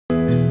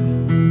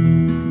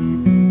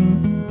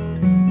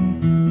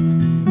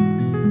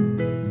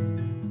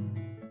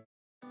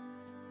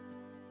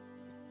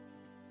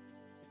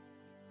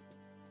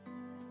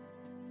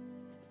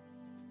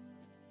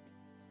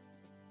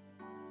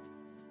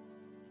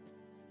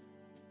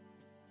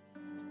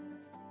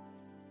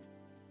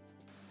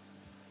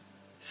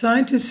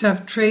Scientists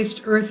have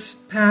traced Earth's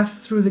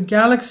path through the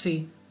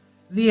galaxy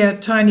via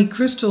tiny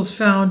crystals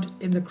found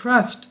in the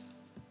crust.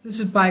 This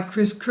is by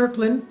Chris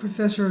Kirkland,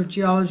 Professor of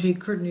Geology,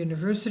 Curtin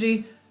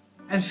University,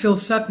 and Phil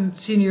Sutton,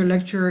 Senior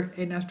Lecturer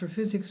in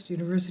Astrophysics,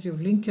 University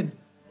of Lincoln,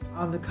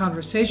 on the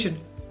conversation.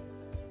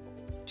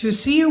 To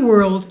see a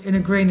world in a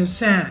grain of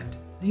sand,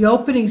 the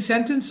opening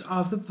sentence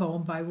of the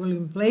poem by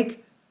William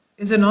Blake,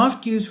 is an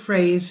oft-used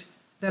phrase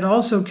that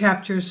also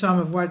captures some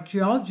of what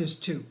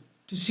geologists do.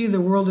 To see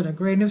the world in a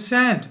grain of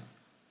sand.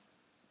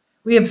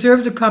 We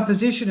observe the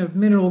composition of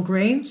mineral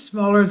grains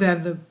smaller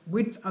than the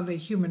width of a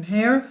human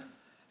hair.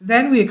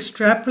 Then we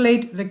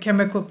extrapolate the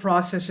chemical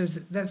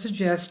processes that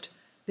suggest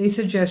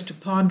to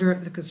ponder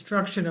the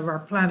construction of our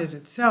planet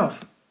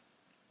itself.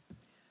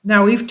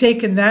 Now we've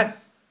taken that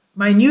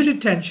minute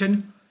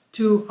attention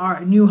to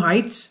our new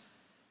heights,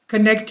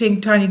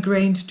 connecting tiny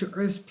grains to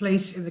Earth's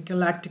place in the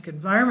galactic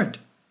environment.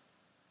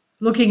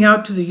 Looking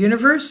out to the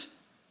universe,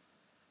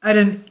 at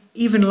an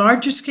even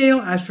larger scale,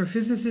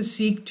 astrophysicists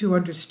seek to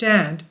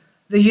understand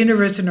the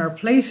universe and our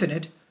place in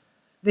it.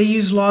 They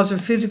use laws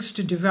of physics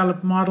to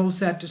develop models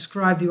that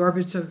describe the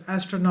orbits of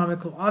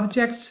astronomical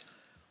objects.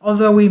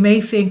 Although we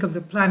may think of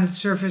the planet's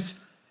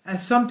surface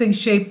as something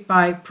shaped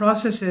by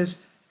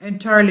processes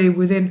entirely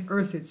within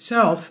Earth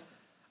itself,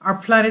 our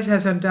planet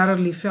has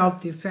undoubtedly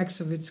felt the effects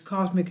of its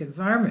cosmic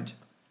environment.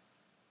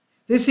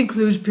 This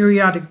includes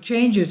periodic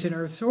changes in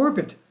Earth's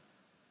orbit,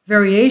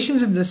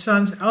 variations in the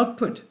sun's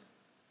output,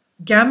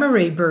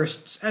 gamma-ray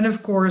bursts, and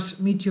of course,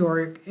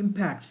 meteoric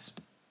impacts.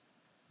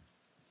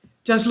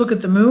 Just look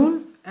at the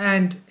moon,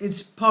 and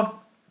its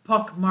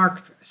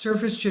pock-marked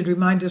surface should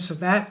remind us of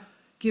that,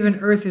 given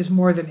Earth is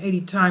more than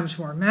 80 times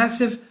more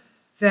massive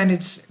than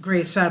its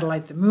gray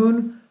satellite, the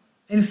moon.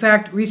 In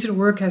fact, recent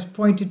work has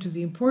pointed to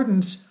the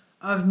importance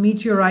of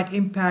meteorite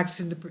impacts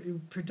in the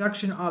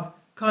production of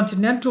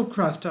continental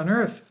crust on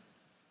Earth,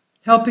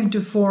 helping to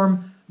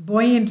form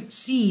buoyant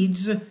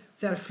seeds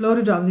that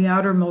floated on the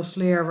outermost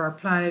layer of our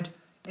planet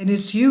in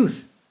its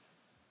youth.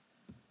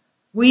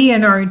 We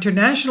and our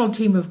international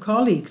team of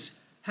colleagues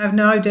have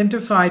now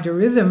identified a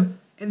rhythm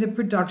in the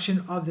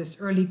production of this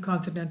early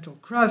continental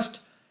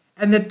crust,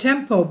 and the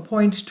tempo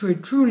points to a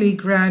truly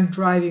grand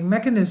driving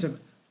mechanism.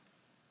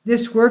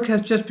 This work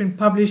has just been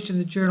published in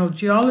the journal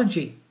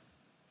Geology.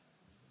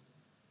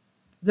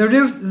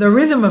 The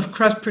rhythm of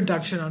crust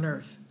production on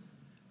Earth.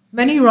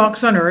 Many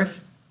rocks on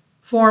Earth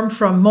form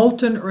from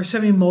molten or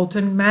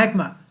semi-molten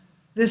magma.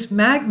 This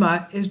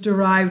magma is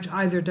derived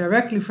either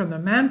directly from the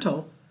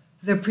mantle,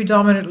 the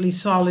predominantly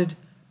solid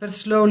but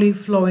slowly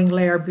flowing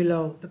layer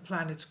below the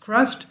planet's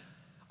crust,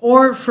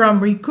 or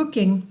from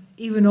recooking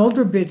even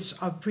older bits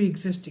of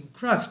pre-existing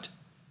crust.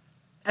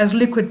 As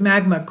liquid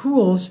magma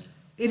cools,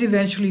 it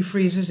eventually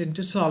freezes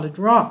into solid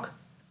rock.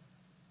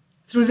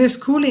 Through this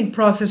cooling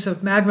process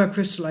of magma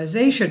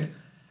crystallization,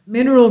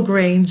 mineral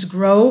grains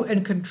grow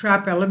and can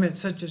trap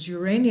elements such as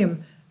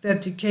uranium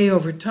that decay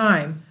over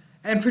time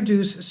and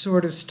produce a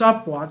sort of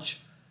stopwatch,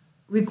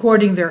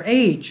 recording their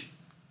age.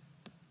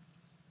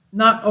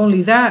 Not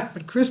only that,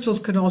 but crystals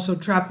can also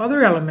trap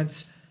other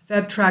elements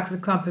that track the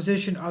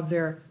composition of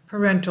their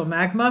parental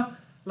magma,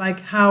 like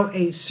how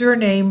a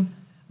surname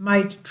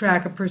might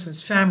track a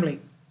person's family.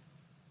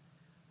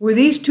 With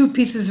these two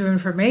pieces of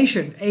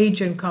information,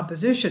 age and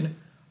composition,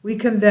 we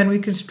can then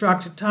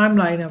reconstruct a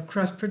timeline of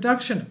crust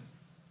production.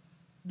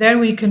 Then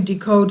we can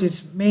decode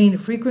its main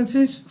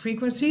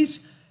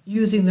frequencies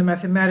using the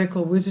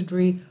mathematical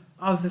wizardry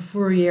of the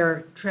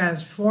Fourier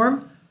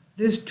transform.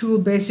 This tool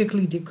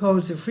basically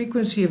decodes the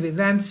frequency of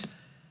events,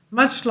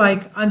 much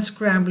like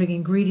unscrambling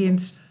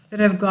ingredients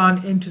that have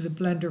gone into the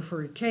blender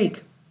for a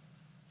cake.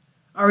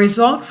 Our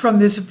result from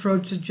this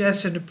approach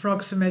suggests an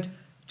approximate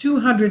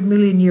 200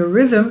 million year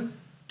rhythm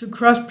to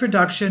crust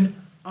production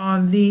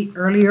on the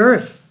early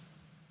Earth,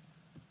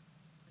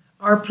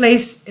 our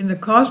place in the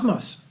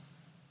cosmos.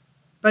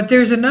 But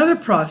there's another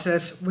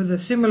process with a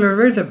similar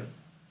rhythm.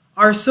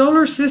 Our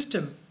solar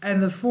system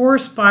and the four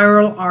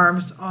spiral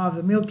arms of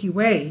the Milky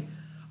Way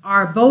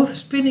are both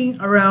spinning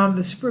around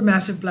the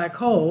supermassive black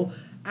hole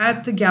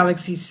at the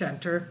galaxy's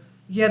center,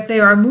 yet they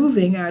are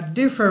moving at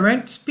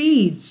different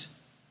speeds.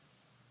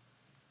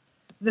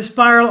 The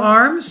spiral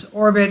arms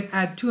orbit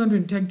at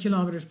 210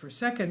 kilometers per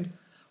second,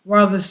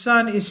 while the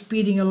sun is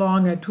speeding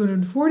along at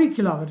 240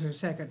 kilometers per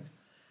second,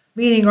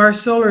 meaning our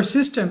solar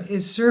system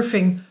is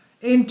surfing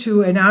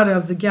into and out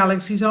of the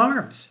galaxy's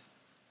arms.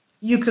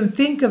 You can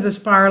think of the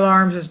spiral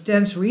arms as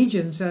dense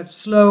regions that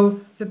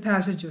slow the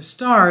passage of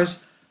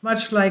stars,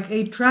 much like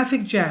a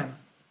traffic jam,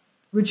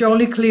 which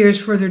only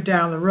clears further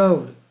down the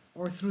road,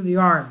 or through the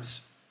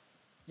arms,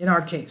 in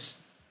our case.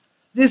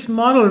 This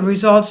model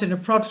results in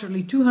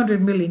approximately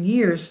 200 million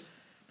years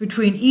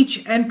between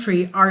each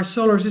entry our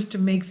solar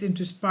system makes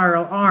into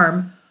spiral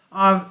arm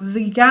of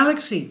the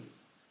galaxy.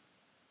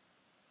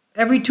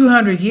 Every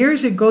 200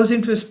 years it goes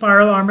into a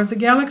spiral arm of the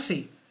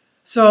galaxy.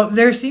 So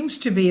there seems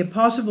to be a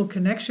possible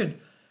connection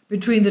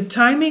between the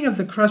timing of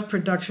the crust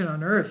production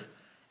on Earth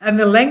and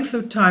the length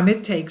of time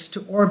it takes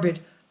to orbit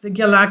the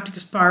galactic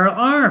spiral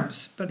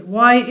arms. But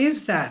why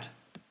is that?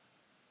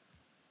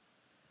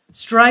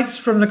 strikes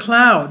from the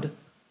cloud.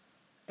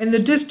 In the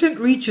distant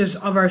reaches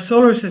of our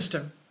solar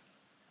system,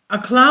 a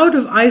cloud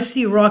of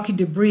icy rocky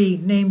debris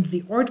named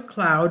the Oort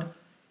cloud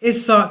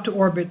is thought to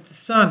orbit the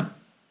Sun.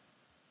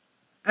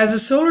 As the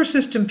solar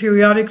system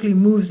periodically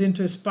moves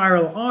into a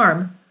spiral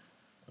arm,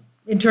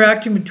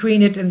 interacting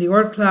between it and the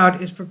Oort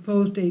cloud is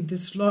proposed to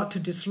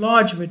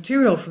dislodge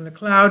material from the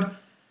cloud,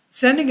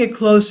 sending it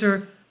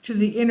closer to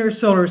the inner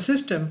solar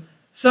system.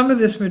 Some of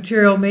this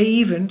material may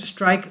even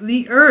strike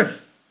the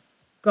Earth.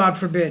 God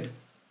forbid.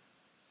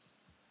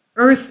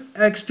 Earth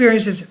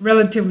experiences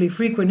relatively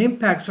frequent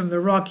impacts from the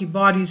rocky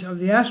bodies of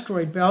the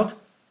asteroid belt,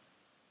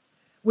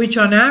 which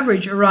on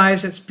average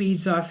arrives at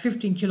speeds of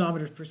 15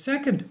 kilometers per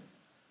second.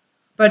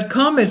 But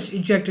comets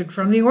ejected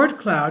from the Oort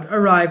cloud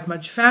arrive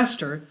much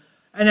faster,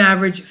 an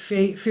average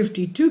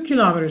 52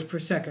 kilometers per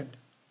second.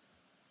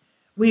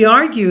 We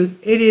argue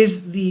it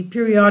is the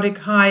periodic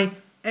high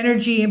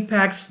energy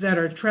impacts that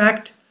are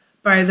tracked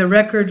by the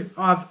record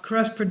of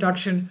crust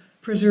production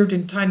preserved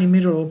in tiny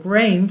mineral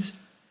grains.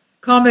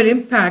 Comet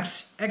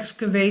impacts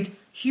excavate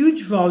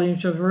huge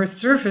volumes of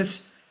Earth's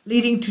surface,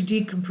 leading to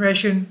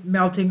decompression,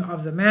 melting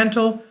of the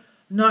mantle,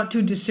 not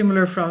too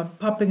dissimilar from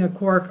popping a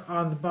cork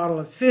on the bottle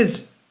of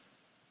fizz.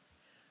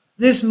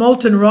 This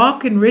molten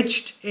rock,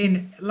 enriched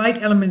in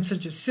light elements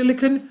such as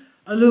silicon,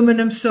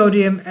 aluminum,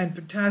 sodium, and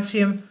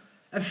potassium,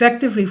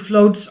 effectively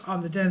floats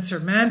on the denser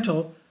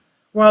mantle.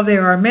 While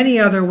there are many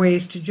other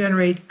ways to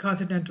generate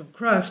continental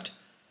crust,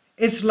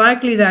 it's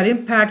likely that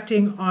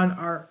impacting on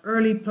our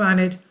early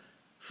planet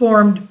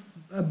formed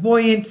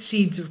buoyant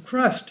seeds of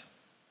crust.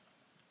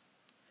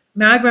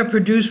 Magma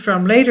produced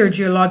from later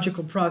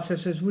geological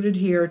processes would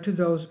adhere to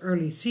those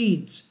early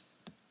seeds.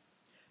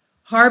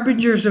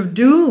 Harbingers of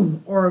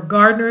doom, or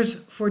gardeners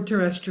for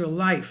terrestrial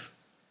life.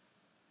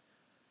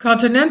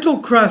 Continental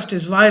crust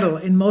is vital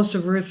in most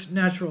of Earth's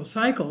natural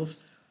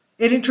cycles.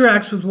 It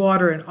interacts with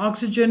water and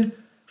oxygen,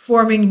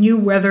 forming new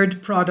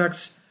weathered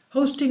products,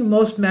 hosting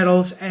most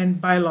metals and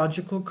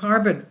biological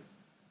carbon.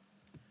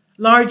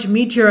 Large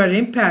meteorite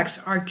impacts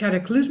are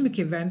cataclysmic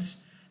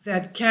events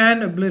that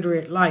can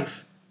obliterate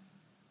life.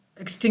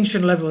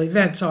 Extinction-level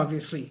events,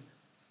 obviously.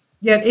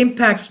 Yet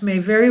impacts may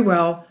very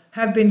well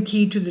have been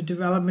key to the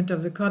development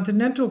of the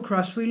continental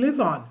crust we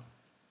live on.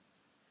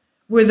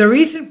 With the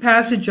recent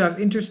passage of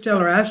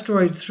interstellar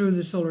asteroids through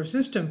the solar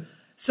system,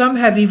 some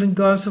have even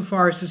gone so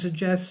far as to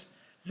suggest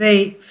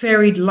they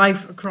ferried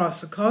life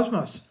across the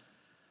cosmos.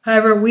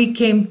 However we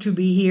came to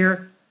be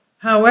here,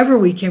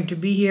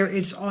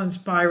 it's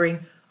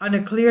awe-inspiring on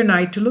a clear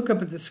night to look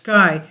up at the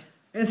sky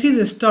and see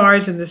the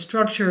stars and the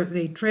structure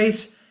they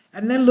trace,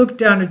 and then look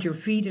down at your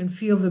feet and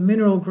feel the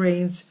mineral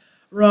grains,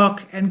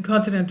 rock, and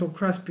continental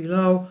crust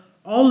below,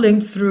 all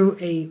linked through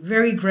a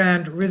very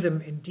grand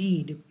rhythm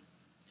indeed.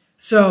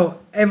 So,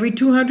 every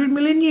 200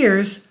 million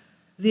years,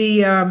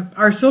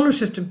 our solar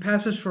system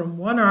passes from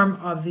one arm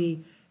of the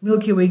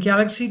Milky Way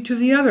galaxy to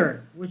the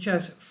other, which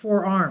has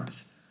 4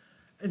 arms.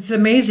 It's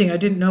amazing, I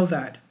didn't know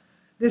that.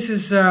 This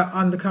is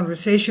on The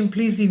Conversation.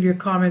 Please leave your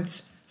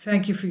comments.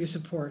 Thank you for your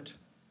support.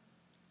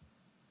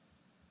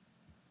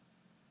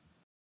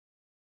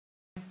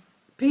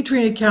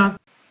 Patreon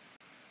account.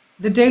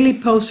 The daily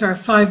posts are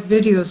 5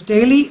 videos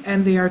daily,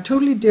 and they are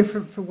totally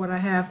different from what I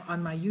have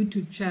on my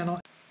YouTube channel.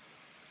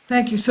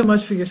 Thank you so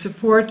much for your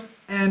support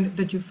and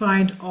that you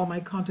find all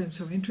my content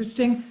so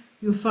interesting.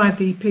 You'll find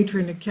the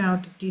Patreon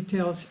account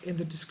details in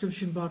the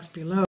description box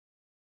below.